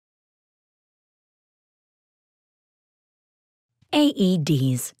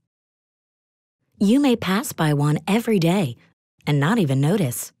AEDs. You may pass by one every day and not even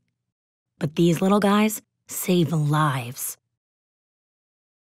notice. But these little guys save lives.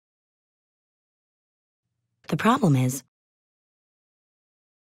 The problem is,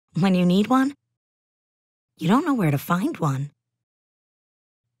 when you need one, you don't know where to find one.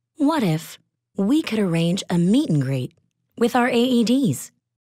 What if we could arrange a meet and greet with our AEDs,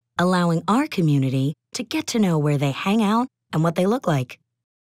 allowing our community to get to know where they hang out and what they look like?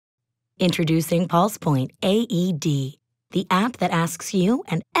 Introducing PulsePoint AED, the app that asks you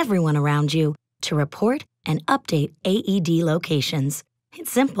and everyone around you to report and update AED locations.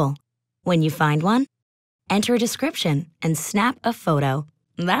 It's simple. When you find one, enter a description and snap a photo.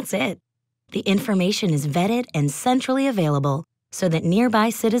 That's it. The information is vetted and centrally available so that nearby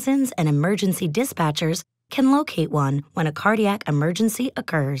citizens and emergency dispatchers can locate one when a cardiac emergency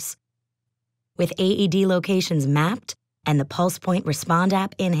occurs. With AED locations mapped and the PulsePoint Respond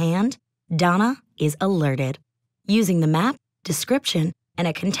app in hand, Donna is alerted. Using the map, description, and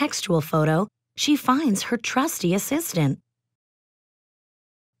a contextual photo, she finds her trusty assistant.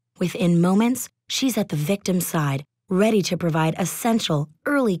 Within moments, she's at the victim's side, ready to provide essential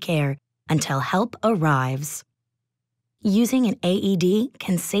early care until help arrives. Using an AED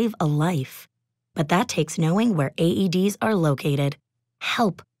can save a life, but that takes knowing where AEDs are located.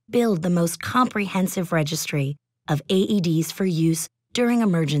 Help build the most comprehensive registry of AEDs for use during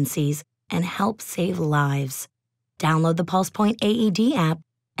emergencies and help save lives. Download the PulsePoint AED app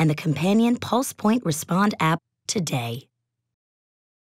and the companion PulsePoint Respond app today.